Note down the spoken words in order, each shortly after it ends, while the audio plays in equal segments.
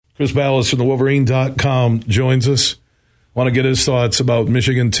Chris Balas from the Wolverine.com joins us. Want to get his thoughts about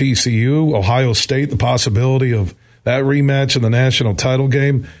Michigan TCU, Ohio State, the possibility of that rematch in the national title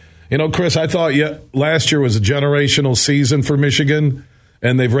game. You know, Chris, I thought last year was a generational season for Michigan,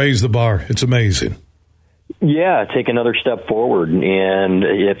 and they've raised the bar. It's amazing. Yeah, take another step forward, and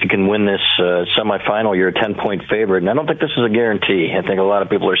if you can win this semifinal, you're a 10-point favorite. And I don't think this is a guarantee. I think a lot of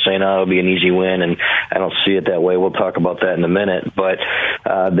people are saying, "Oh, it'll be an easy win," and I don't see it that way. We'll talk about that in a minute. But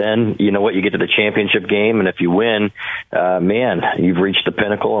then, you know what? You get to the championship game, and if you win, man, you've reached the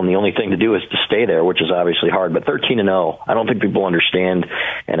pinnacle, and the only thing to do is to stay there, which is obviously hard. But 13-0, I don't think people understand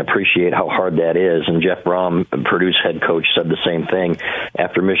and appreciate how hard that is. And Jeff Brom, Purdue's head coach, said the same thing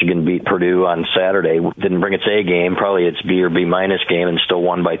after Michigan beat Purdue on Saturday. Didn't bring its A game, probably its B or B minus game, and still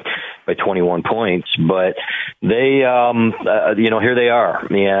won by 21 points. But they, here they are,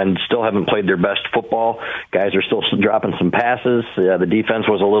 and still haven't played their best football. Guys are still dropping some passes. The defense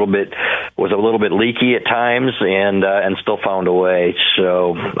was a little bit leaky at times, and still found a way.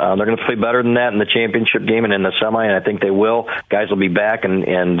 So they're going to play better than that in the championship game and in the semi, and I think they will. Guys will be back and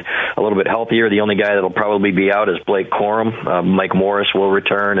a little bit healthier. The only guy that'll probably be out is Blake Corum. Mike Morris will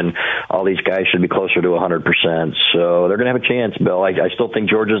return, and all these guys should be closer to 100%. So they're going to have a chance, Bill. I still think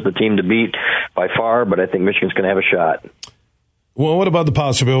Georgia's the team to beat by far, but I think Michigan's going to have a shot. Well, what about the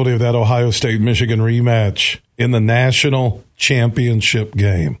possibility of that Ohio State-Michigan rematch in the national championship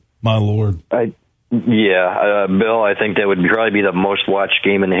game? My Lord. Bill, I think that would probably be the most watched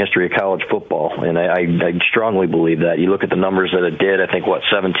game in the history of college football, and I strongly believe that. You look at the numbers that it did, I think,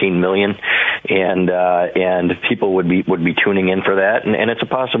 17 million, and people would be tuning in for that, and it's a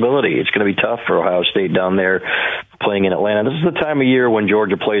possibility. It's going to be tough for Ohio State down there playing in Atlanta. This is the time of year when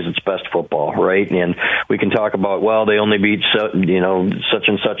Georgia plays its best football, right? And we can talk about, well, they only beat such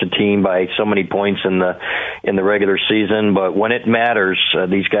and such a team by so many points in the regular season, but when it matters,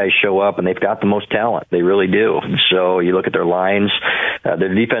 these guys show up, and they've got the most talent. They really do. So you look at their lines.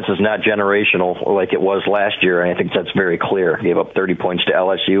 Their defense is not generational like it was last year, and I think that's very clear. Gave up 30 points to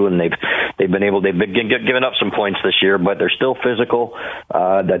LSU, and they've been giving up some points this year, but they're still physical.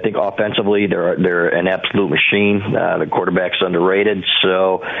 I think offensively they're an absolute machine. The quarterback's underrated.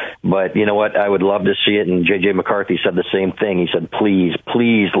 So, but you know what? I would love to see it. And J.J. McCarthy said the same thing. He said, please,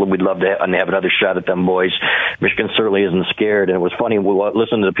 we'd love to have another shot at them boys. Michigan certainly isn't scared. And it was funny, we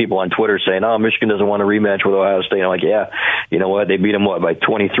listened to the people on Twitter saying, "Oh, Michigan doesn't want a rematch with Ohio State." And I'm like, yeah, you know what? They beat them, by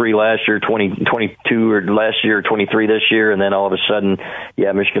 23 last year, 22 or last year, 23 this year. And then all of a sudden,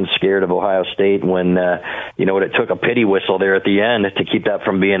 yeah, Michigan's scared of Ohio State when, it took a pity whistle there at the end to keep that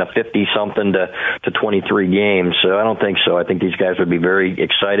from being a 50-something to 23 games. So I don't think so. I think these guys would be very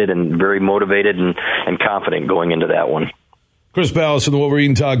excited and very motivated and confident going into that one. Chris Balas from the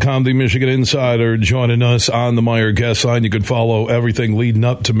Wolverine.com, the Michigan Insider, joining us on the Meyer guest line. You can follow everything leading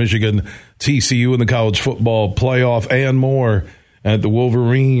up to Michigan TCU in the college football playoff and more at the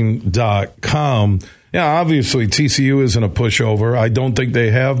Wolverine.com. Yeah, obviously TCU isn't a pushover. I don't think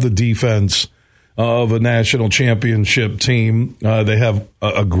they have the defense of a national championship team. They have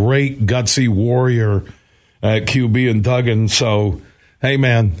a great gutsy warrior at QB and Duggan. So, hey,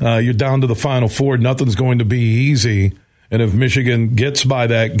 man, you're down to the Final Four. Nothing's going to be easy. And if Michigan gets by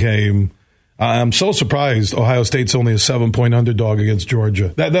that game, I'm so surprised Ohio State's only a 7-point underdog against Georgia.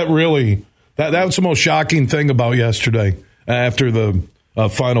 That was the most shocking thing about yesterday after the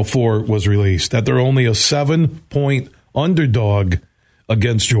Final Four was released, that they're only a 7-point underdog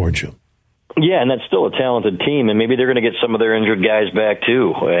against Georgia. Yeah, and that's still a talented team, and maybe they're going to get some of their injured guys back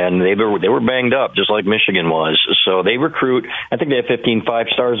too. And they were banged up, just like Michigan was. So they recruit. I think they have 15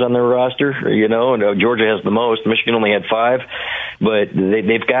 5-stars on their roster. And Georgia has the most. Michigan only had 5, but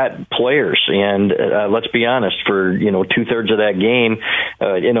they've got players. And let's be honest, for 2/3 of that game,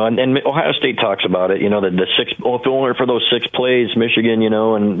 and Ohio State talks about it. The 6 only for those 6 plays, Michigan,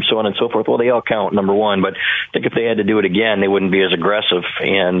 and so on and so forth. Well, they all count, number one. But I think if they had to do it again, they wouldn't be as aggressive.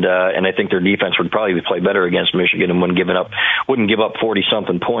 And I think their defense would probably play better against Michigan and wouldn't give up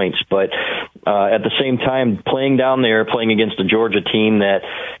 40-something points. But at the same time, playing down there, playing against a Georgia team that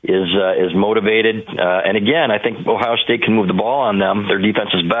is motivated, and again, I think Ohio State can move the ball on them. Their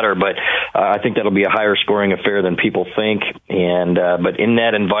defense is better, but I think that'll be a higher scoring affair than people think. And but in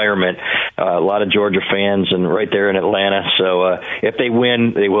that environment, a lot of Georgia fans, and right there in Atlanta. So if they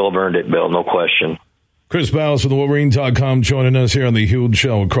win, they will have earned it, Bill, no question. Chris Balas from the Wolverine.com joining us here on the Huge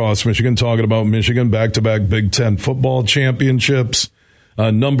Show across Michigan, talking about Michigan back-to-back Big Ten football championships,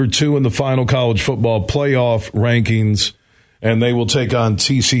 number 2 in the final college football playoff rankings, and they will take on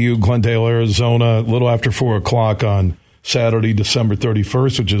TCU, Glendale, Arizona, a little after 4 o'clock on Saturday, December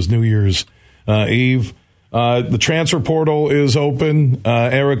 31st, which is New Year's Eve. The transfer portal is open.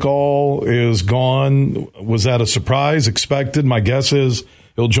 Eric All is gone. Was that a surprise? Expected? My guess is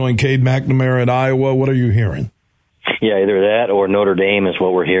he'll join Cade McNamara at Iowa. What are you hearing? Yeah, either that or Notre Dame is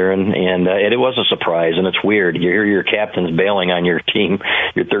what we're hearing, and it was a surprise, and it's weird. You hear your captain's bailing on your team.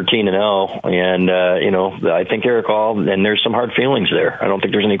 You're 13-0, and I think Eric All, and there's some hard feelings there. I don't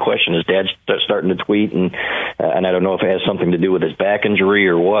think there's any question. His dad's starting to tweet, and I don't know if it has something to do with his back injury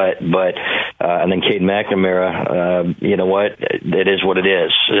or what, but and then Cade McNamara, you know what? It is what it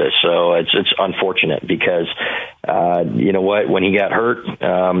is. So it's unfortunate because you know what? When he got hurt,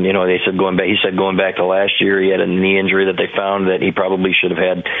 they said he said going back to last year, he had a knee injury that they found that he probably should have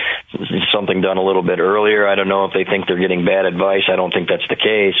had something done a little bit earlier. I don't know if they think they're getting bad advice. I don't think that's the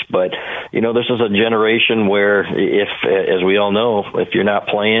case. But, this is a generation where if, as we all know, if you're not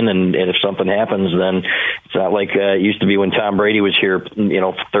playing and if something happens, then it's not like it used to be when Tom Brady was here,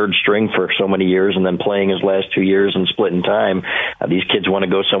 third string for so many years and then playing his last 2 years and splitting time. These kids want to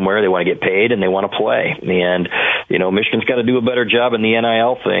go somewhere. They want to get paid and they want to play. And, Michigan's got to do a better job in the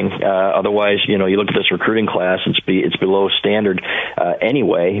NIL thing. Otherwise, you look at this recruiting class, it's below standard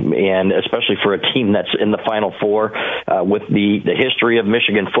anyway, and especially for a team that's in the Final Four with the history of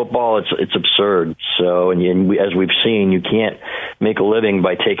Michigan football, it's absurd. So, and as we've seen, you can't make a living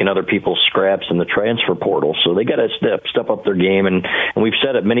by taking other people's scraps in the transfer portal. So they got to step up their game, and we've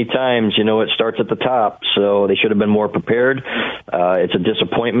said it many times. It starts at the top, so they should have been more prepared. It's a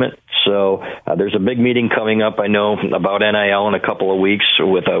disappointment. So there's a big meeting coming up, I know, about NIL in a couple of weeks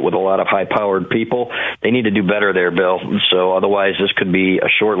with a lot of high-powered people. They need to do better there, Bill. So otherwise, this could be a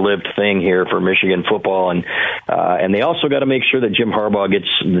short-lived thing here for Michigan football, and they also got to make sure that Jim Harbaugh gets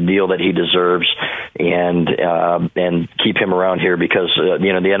the deal that he deserves, and keep him around here because the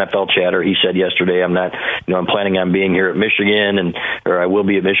NFL chatter. He said yesterday, I'm planning on being here at Michigan, or I will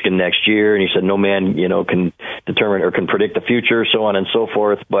be at Michigan next year, and he said no man can determine or can predict the future, so on and so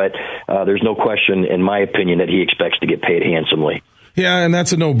forth. But there's no question, in my opinion, that he expects to get paid handsomely. Yeah, and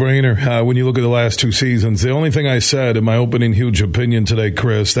that's a no-brainer when you look at the last two seasons. The only thing I said in my opening huge opinion today,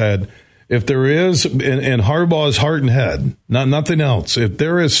 Chris, that if there is, in Harbaugh's heart and head, nothing else, if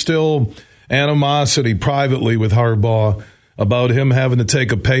there is still animosity privately with Harbaugh about him having to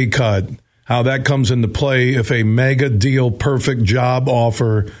take a pay cut, how that comes into play if a mega deal, perfect job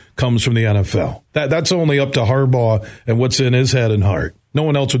offer comes from the NFL. That's only up to Harbaugh and what's in his head and heart. No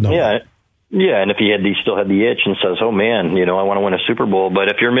one else would know. Yeah. Yeah, and if he still had the itch and says, "Oh man, I want to win a Super Bowl," but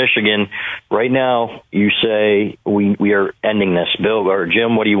if you're Michigan right now, you say we are ending this, Bill or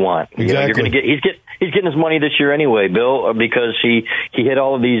Jim. What do you want? Exactly. You're going to get. He's getting his money this year anyway, Bill, because he hit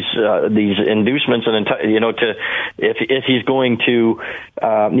all of these inducements and if he's going to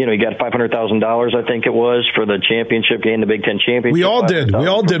he got $500,000 I think it was for the championship game, the Big Ten championship. We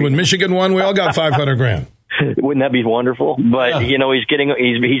all did when Michigan won. We all got $500,000. Wouldn't that be wonderful? But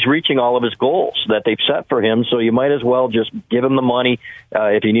he's reaching all of his goals that they've set for him. So you might as well just give him the money.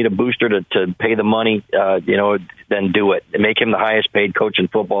 If you need a booster to pay the money, then do it. Make him the highest paid coach in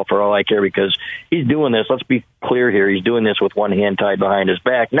football for all I care, because he's doing this. Let's be clear here. He's doing this with one hand tied behind his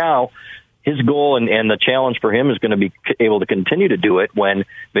back. Now, his goal and the challenge for him is going to be able to continue to do it when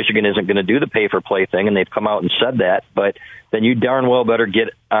Michigan isn't going to do the pay-for-play thing, and they've come out and said that. But then you darn well better get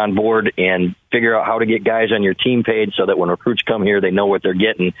on board and figure out how to get guys on your team paid so that when recruits come here, they know what they're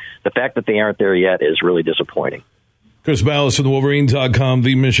getting. The fact that they aren't there yet is really disappointing. Chris Balas from the Wolverine.com,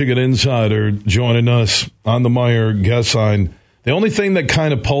 the Michigan Insider, joining us on the Meyer guest line. The only thing that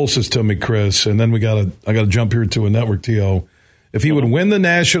kind of pulses to me, Chris, and then I got to jump here to a network TO. If he would win the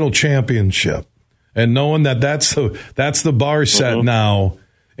national championship, and knowing that that's the bar set now,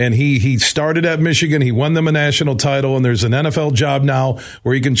 and he started at Michigan, he won them a national title, and there's an NFL job now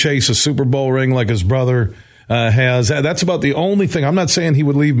where he can chase a Super Bowl ring like his brother has. That's about the only thing. I'm not saying he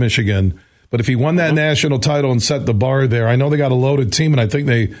would leave Michigan, but if he won that national title and set the bar there, I know they got a loaded team, and I think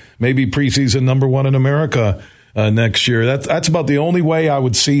they may be preseason number one in America next year. That's about the only way I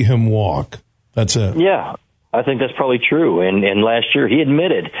would see him walk. That's it. Yeah. I think that's probably true. And last year he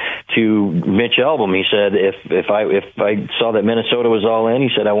admitted to Mitch Albom. He said if I saw that Minnesota was all in, he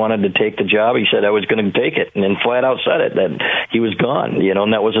said I wanted to take the job. He said I was going to take it, and then flat out said it that he was gone.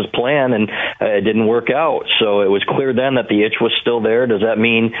 And that was his plan, and it didn't work out. So it was clear then that the itch was still there. Does that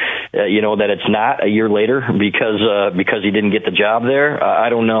mean that it's not a year later because he didn't get the job there? I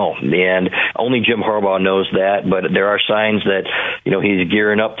don't know, and only Jim Harbaugh knows that. But there are signs that he's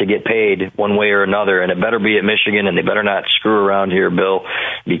gearing up to get paid one way or another, and it better be at Michigan, and they better not screw around here, Bill,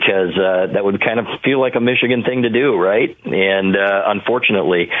 because that would kind of feel like a Michigan thing to do, right? And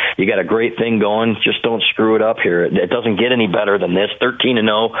unfortunately, you got a great thing going. Just don't screw it up here. It doesn't get any better than this. 13-0,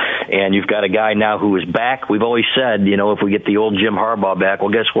 and you've got a guy now who is back. We've always said, if we get the old Jim Harbaugh back,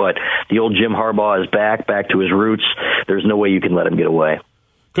 well, guess what? The old Jim Harbaugh is back to his roots. There's no way you can let him get away.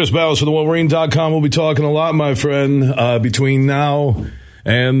 Chris Balas from the Wolverine.com will be talking a lot, my friend, between now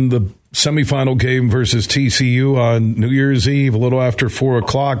and the semifinal game versus TCU on New Year's Eve, a little after 4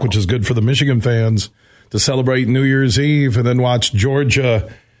 o'clock, which is good for the Michigan fans to celebrate New Year's Eve and then watch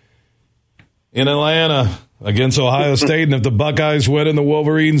Georgia in Atlanta against Ohio State. And if the Buckeyes win and the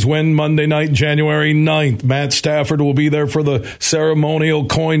Wolverines win Monday night, January 9th, Matt Stafford will be there for the ceremonial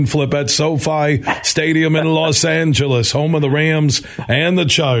coin flip at SoFi Stadium in Los Angeles, home of the Rams and the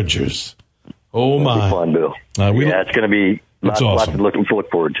Chargers. Oh, my. Fun, Bill. It's going to be lots to look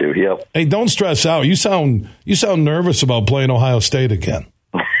forward to. Yep. Hey, don't stress out. You sound nervous about playing Ohio State again.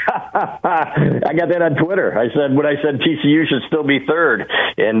 I got that on Twitter. I said TCU should still be third,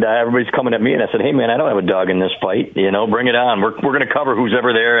 and everybody's coming at me, and I said, hey, man, I don't have a dog in this fight. Bring it on. We're going to cover who's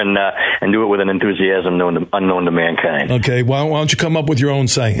ever there and do it with an enthusiasm unknown to mankind. Okay, why don't you come up with your own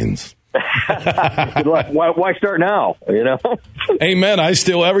sayings? Good luck. Why start now? Amen. I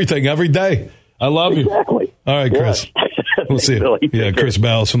steal everything every day. I love you. Exactly. All right, Chris. Yeah. We'll see you. Yeah, Chris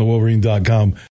Balas from the Wolverine.com.